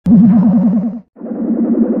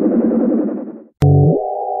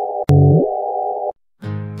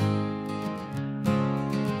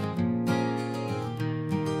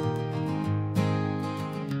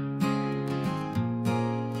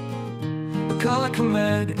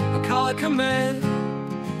Akalakamed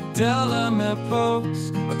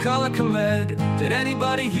Della-Mepos, Akalakamed. Did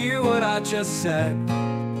anybody hear what I just said?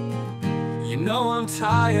 You know I'm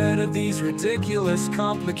tired of these ridiculous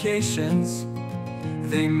complications.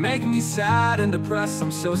 They make me sad and depressed.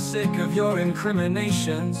 I'm so sick of your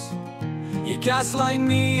incriminations. You gaslight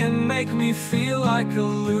me and make me feel like a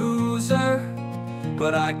loser,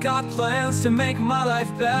 but I got plans to make my life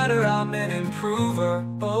better. I'm an improver,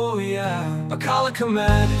 oh yeah.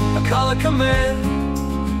 Akalakamed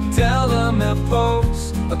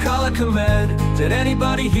Della-Mepos, Akalakamed. Did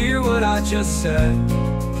anybody hear what I just said?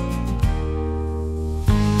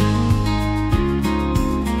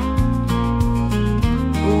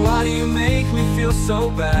 Why do you make me feel so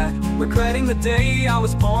bad? Regretting the day I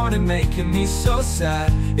was born and making me so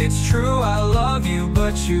sad. It's true I love you,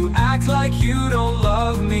 but you act like you don't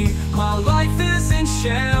love me. My life is in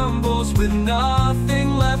shambles with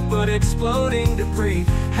nothing left but exploding debris.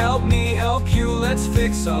 Help me help you, let's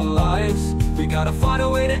fix our lives. We gotta find a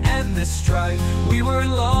way to end this strife. We were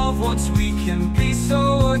in love once, we can be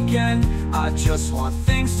so again. I just want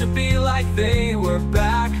things to be like they were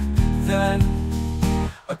back then.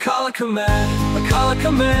 Akalakamed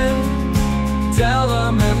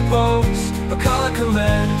Della-Mepos,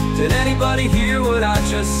 Akalakamed. Did anybody hear what I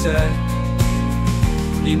just said?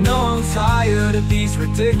 You know I'm tired of these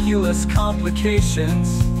ridiculous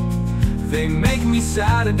complications. They make me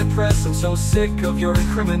sad and depressed. I'm so sick of your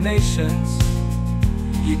incriminations.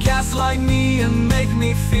 You gaslight me and make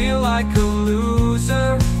me feel like a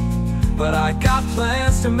loser, but I got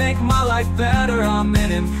plans to make my life better. I'm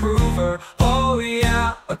an improver, oh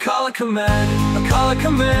yeah. Akalakamed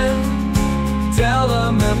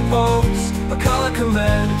Della-Mepos,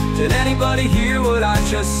 Akalakamed. Did anybody hear what I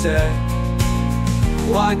just said?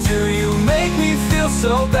 Why do you make me feel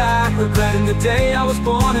so bad? Regretting the day I was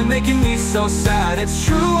born and making me so sad. It's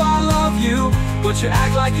true I love you, but you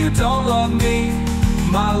act like you don't love me.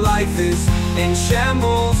 My life is in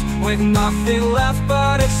shambles with nothing left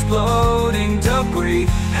but exploding debris.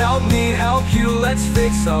 Help me help you, let's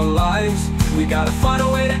fix our lives. We gotta find a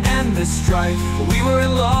way to end this strife. We were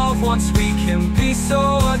in love once, we can be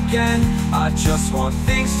so again. I just want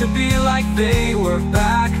things to be like they were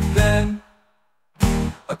back then.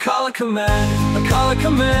 Akalakamed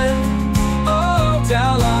oh,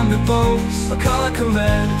 Della-Mepos,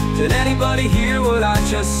 Akalakamed. Did anybody hear what I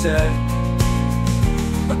just said?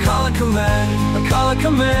 Akalakamed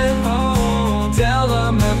oh,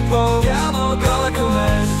 Della-Mepos,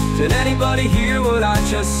 Akalakamed. Did anybody hear what I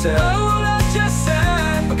just said?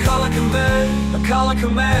 Akalakamed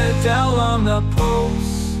Della-Mepos,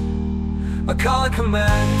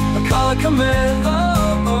 Akalakamed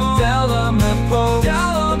oh, Della-Mepos,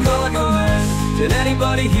 Akalakamed. Did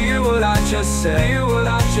anybody hear what I just said?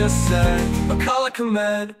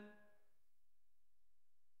 Akalakamed.